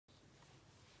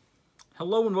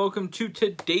Hello and welcome to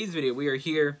today's video. We are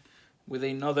here with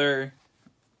another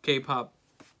K-pop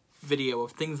video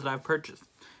of things that I've purchased.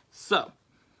 So,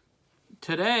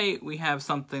 today we have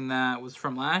something that was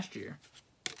from last year,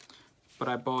 but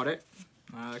I bought it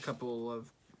a couple of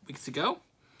weeks ago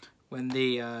when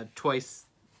the Twice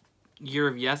Year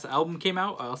of Yes album came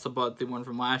out. I also bought the one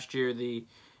from last year, the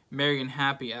Merry and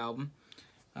Happy album,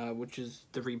 which is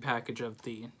the repackage of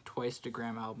the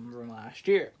Twice-tagram album from last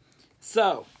year.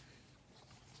 So,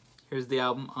 here's the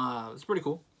album. It's pretty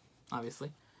cool,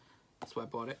 obviously. That's why I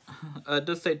bought it. It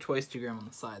does say Twice-tagram on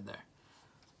the side there.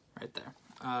 Right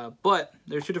there. But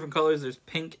there's two different colors. There's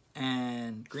pink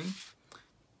and green. I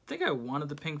think I wanted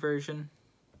the pink version,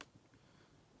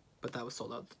 but that was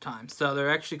sold out at the time. So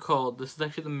they're actually called, this is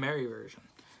actually the Merry version.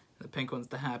 The pink one's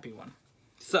the happy one.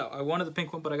 So I wanted the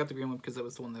pink one, but I got the green one because it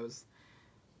was the one that was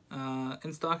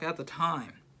in stock at the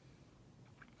time.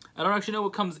 I don't actually know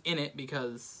what comes in it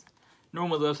because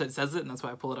normally the website says it, and that's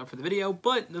why I pull it up for the video,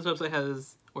 but this website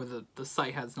has, or the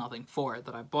site has nothing for it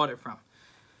that I bought it from.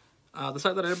 The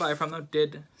site that I did buy it from, though,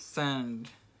 did send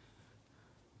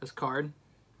this card,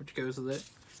 which goes with it.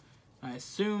 I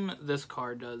assume this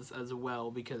card does as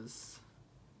well, because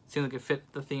it seemed like it fit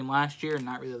the theme last year and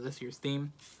not really this year's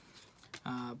theme.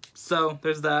 So,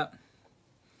 there's that.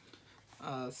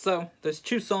 So, there's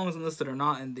two songs on this that are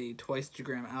not in the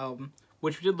Twice-tagram album,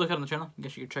 which we did look at on the channel. I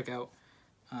guess you could check out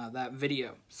that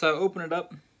video. So, open it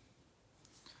up.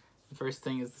 The first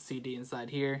thing is the CD inside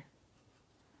here.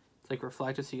 It's like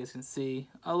reflective so you guys can see.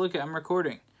 Oh, look, I'm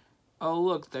recording. Oh,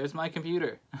 look, there's my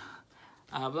computer.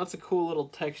 But that's a cool little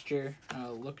texture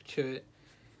look to it.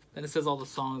 Then it says all the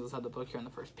songs inside the book here on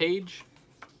the first page.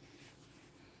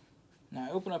 Now,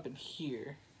 I open up in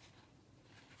here.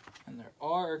 And there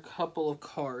are a couple of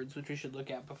cards which we should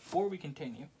look at before we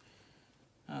continue.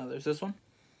 There's this one.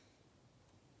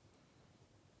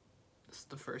 This is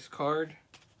the first card.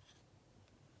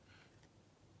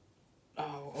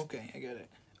 Oh, okay, I get it.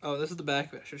 Oh, this is the back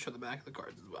of it. I should show the back of the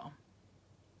cards as well.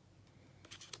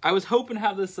 I was hoping to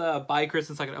have this by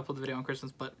Christmas so I could upload the video on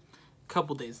Christmas, but a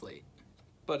couple days late.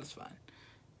 But it's fine.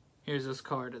 Here's this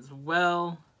card as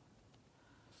well.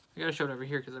 I gotta show it over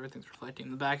here because everything's reflecting.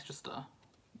 The back's just a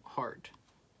heart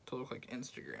to look like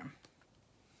Instagram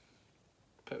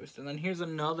post. And then here's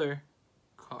another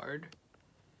card.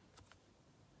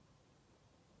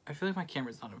 I feel like my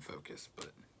camera's not in focus,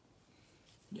 but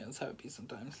yeah, that's how it be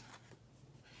sometimes.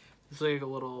 It's like a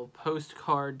little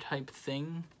postcard type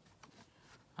thing,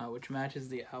 which matches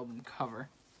the album cover.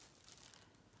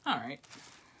 Alright.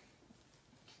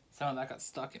 Some of that got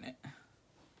stuck in it.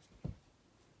 I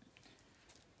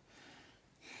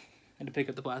had to pick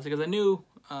up the plastic because I knew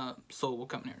Soul will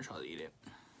come here and try to eat it.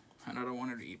 And I don't want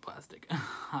her to eat plastic,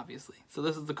 obviously. So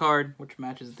this is the card, which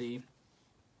matches the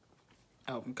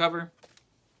album cover.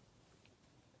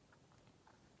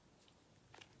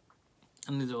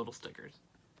 And these are little stickers.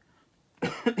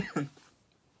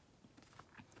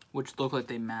 Which look like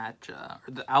they match, or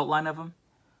the outline of them.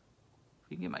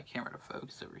 You can get my camera to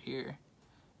focus over here.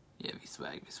 Yeah,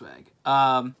 V-swag.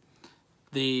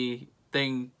 The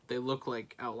thing, they look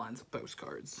like outlines of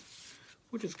postcards,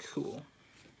 which is cool.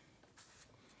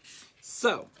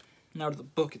 So, now to the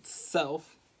book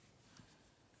itself.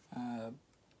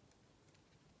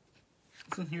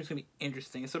 This one here is going to be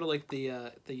interesting. It's sort of like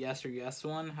the Yes or Yes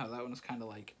one, how that one is kind of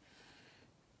like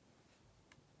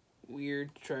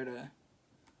weird to try to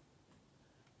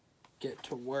get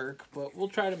to work, but we'll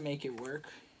try to make it work.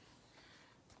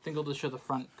 I think I'll just show the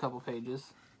front couple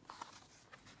pages.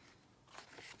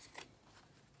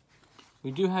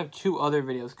 We do have two other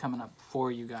videos coming up for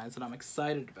you guys that I'm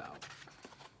excited about.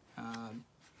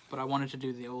 But I wanted to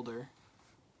do the older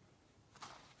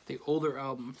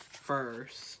album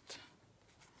first.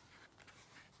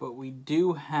 But we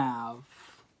do have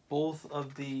both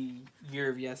of the Year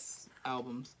of Yes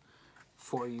albums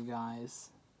for you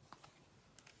guys.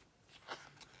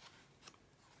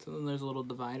 So then there's a little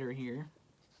divider here.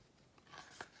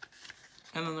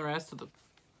 And then the rest of the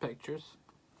pictures.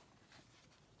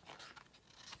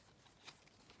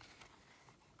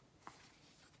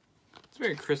 It's a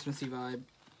very Christmassy vibe.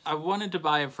 I wanted to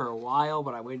buy it for a while,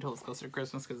 but I waited until it's closer to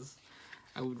Christmas because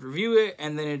I would review it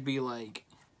and then it'd be like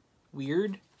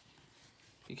weird.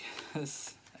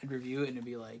 Because I'd review it and it'd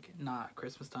be like not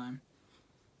Christmas time.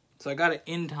 So I got it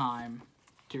in time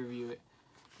to review it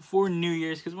before New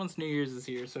Year's, because once New Year's is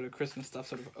here, sort of Christmas stuff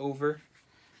sort of over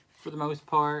for the most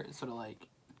part. It's sort of like,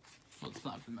 well, it's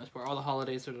not for the most part. All the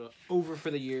holidays sort of over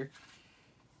for the year.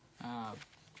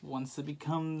 Once it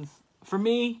becomes, for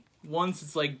me, once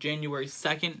it's like January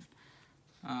 2nd,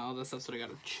 All this stuff, so I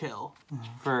gotta chill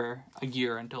for a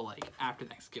year until like after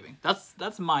Thanksgiving.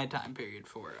 That's my time period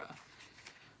for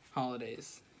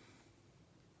holidays.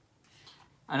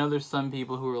 I know there's some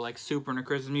people who are like super into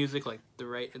Christmas music, like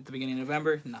right at the beginning of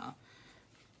November. Nah.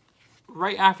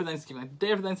 Right after Thanksgiving, like the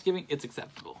day after Thanksgiving, it's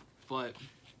acceptable. But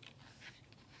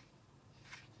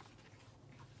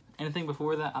anything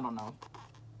before that, I don't know.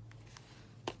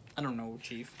 I don't know,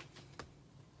 Chief.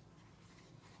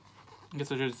 I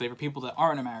guess I should say for people that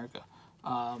aren't in America,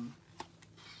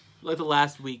 like the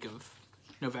last week of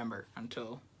November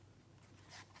until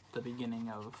the beginning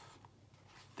of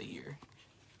the year.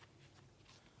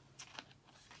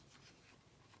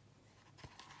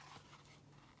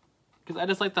 Because I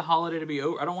just like the holiday to be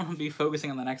over. I don't want to be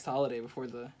focusing on the next holiday before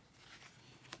the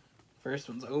first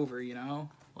one's over, you know?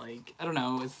 Like, I don't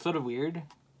know. It's sort of weird.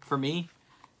 For me,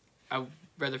 I'd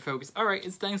rather focus, alright,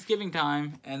 it's Thanksgiving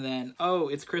time, and then, oh,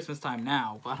 it's Christmas time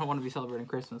now. But I don't want to be celebrating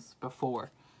Christmas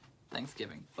before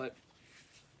Thanksgiving. But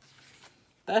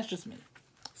that's just me.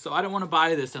 So I don't want to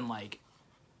buy this in, like,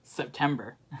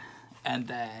 September and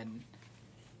then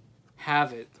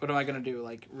have it. What am I going to do?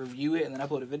 Like, review it and then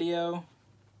upload a video?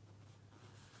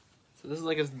 So this is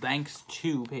like a thanks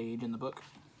to page in the book.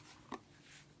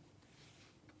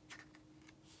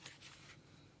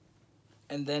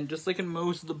 And then just like in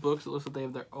most of the books, it looks like they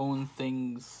have their own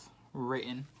things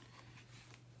written.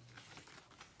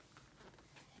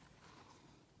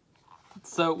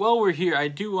 So while we're here, I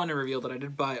do want to reveal that I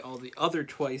did buy all the other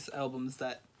Twice albums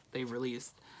that they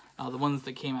released. The ones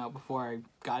that came out before I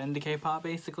got into K-pop,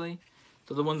 basically.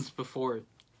 So the ones before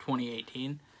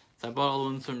 2018. So I bought all the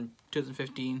ones from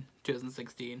 2015,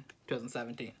 2016,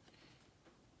 2017.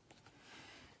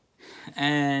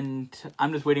 And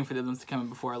I'm just waiting for the other ones to come in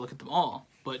before I look at them all.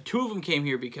 But two of them came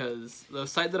here because the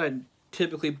site that I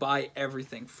typically buy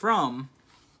everything from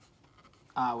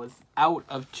was out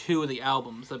of two of the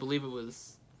albums. I believe it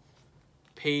was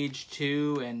Page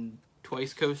 2 and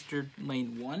Twice Coaster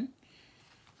Lane 1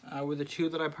 were the two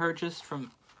that I purchased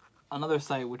from another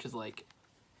site, which is like,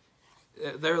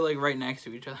 they're like right next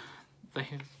to each other.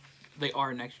 They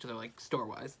are next to each other, like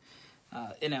store-wise,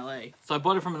 in LA. So I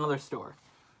bought it from another store.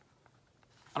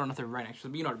 I don't know if they're right next to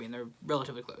them, but you know what I mean. They're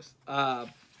relatively close.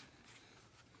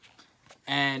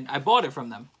 And I bought it from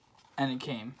them, and it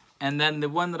came. And then the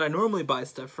one that I normally buy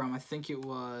stuff from, I think it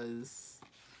was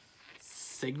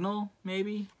Signal,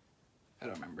 maybe? I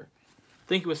don't remember. I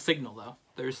think it was Signal, though.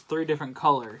 There's 3 different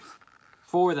colors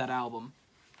for that album.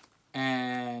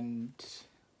 And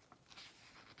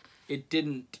it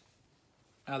didn't...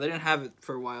 they didn't have it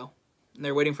for a while. And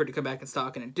they were waiting for it to come back in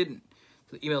stock, and it didn't.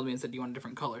 So they emailed me and said, do you want a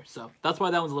different color? So that's why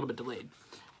that one's a little bit delayed.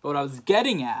 But what I was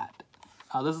getting at,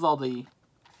 this is all the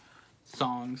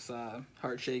songs,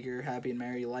 Heart Shaker, Happy and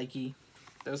Merry, Likey.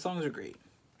 Those songs are great.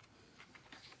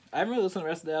 I haven't really listened to the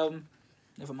rest of the album,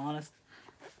 if I'm honest.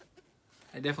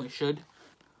 I definitely should.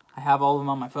 I have all of them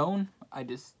on my phone.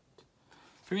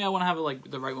 For me, I want to have like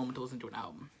the right moment to listen to an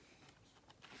album.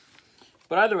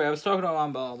 But either way, I was talking to my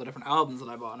mom about all the different albums that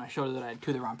I bought, and I showed her that I had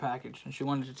 2 of the wrong package, and she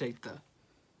wanted to take the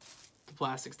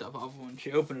plastic stuff off when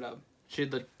she opened it up. She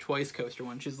had the Twice Coaster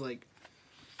one. She's like,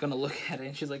 gonna look at it,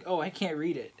 and she's like, oh, I can't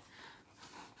read it.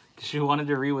 She wanted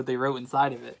to read what they wrote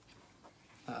inside of it.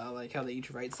 Like how they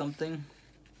each write something.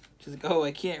 She's like, oh,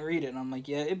 I can't read it. And I'm like,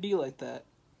 yeah, it'd be like that.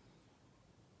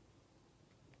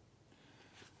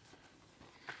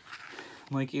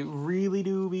 Like, it really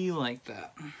do be like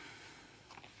that.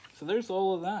 So there's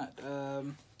all of that.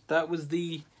 That was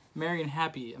the Merry and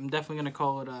Happy. I'm definitely going to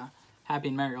call it Happy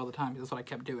and Merry all the time, because that's what I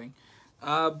kept doing.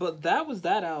 But that was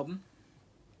that album.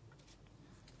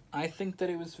 I think that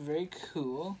it was very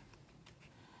cool.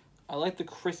 I like the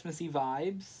Christmassy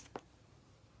vibes.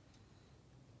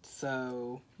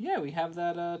 So, yeah, we have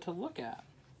that to look at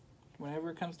whenever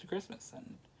it comes to Christmas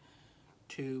and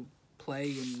to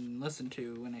play and listen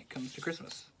to when it comes to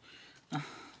Christmas.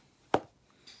 So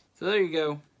there you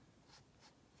go.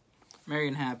 Merry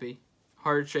and Happy.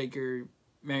 Heart Shaker,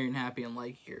 Merry and Happy, and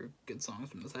Like your good songs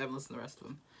from this. I haven't listened to the rest of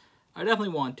them. I definitely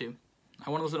want to. I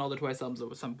want to listen to all the Twice albums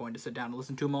at some point to sit down and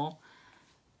listen to them all.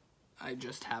 I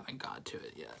just haven't got to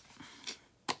it yet.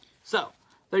 So,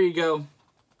 there you go.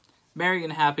 Merry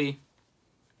and Happy.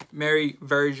 Merry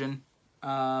version.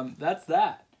 That's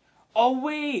that. Oh,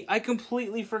 wait! I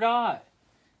completely forgot.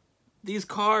 These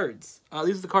cards.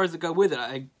 These are the cards that go with it.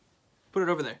 I put it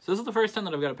over there. So this is the first time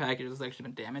that I've got a package that's actually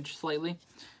been damaged slightly.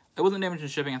 It wasn't damaged in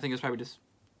shipping. I think it's probably just...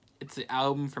 It's the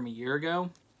album from a year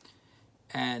ago.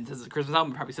 And this is a Christmas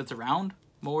album. It probably sits around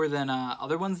more than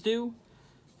other ones do.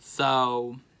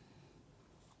 So...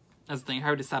 That's the thing. It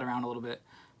probably just sat around a little bit.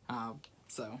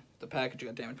 So the package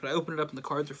got damaged. But I opened it up and the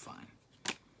cards are fine.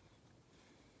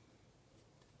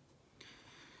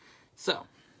 So,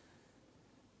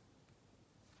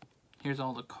 here's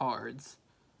all the cards.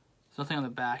 There's nothing on the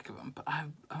back of them, but I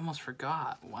almost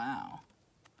forgot. Wow.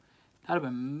 That would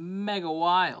have been mega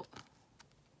wild.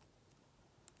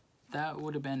 That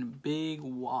would have been big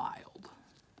wild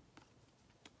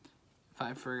if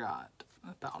I forgot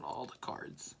about all the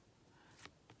cards.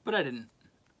 But I didn't.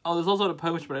 Oh, there's also a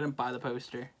poster, but I didn't buy the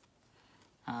poster.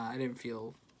 I didn't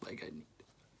feel like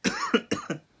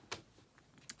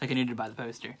I needed to buy the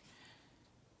poster.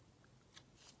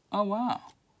 Oh, wow.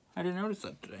 I didn't notice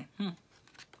that today.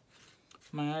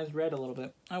 My eyes red a little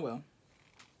bit. Oh, well.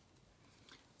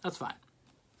 That's fine.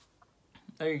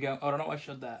 There you go. Oh, I don't know why I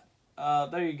showed that.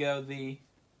 There you go. The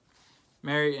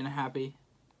Merry and Happy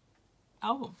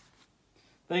album.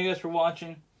 Thank you guys for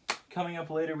watching. Coming up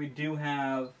later, we do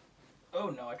have... Oh,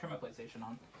 no. I turned my PlayStation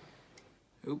on.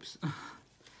 Oops.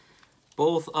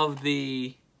 Both of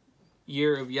the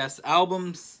Year of Yes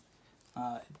albums.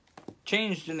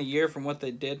 Changed in a year from what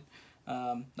they did.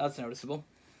 That's noticeable.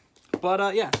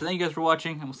 But, yeah. So thank you guys for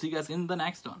watching, and we'll see you guys in the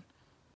next one.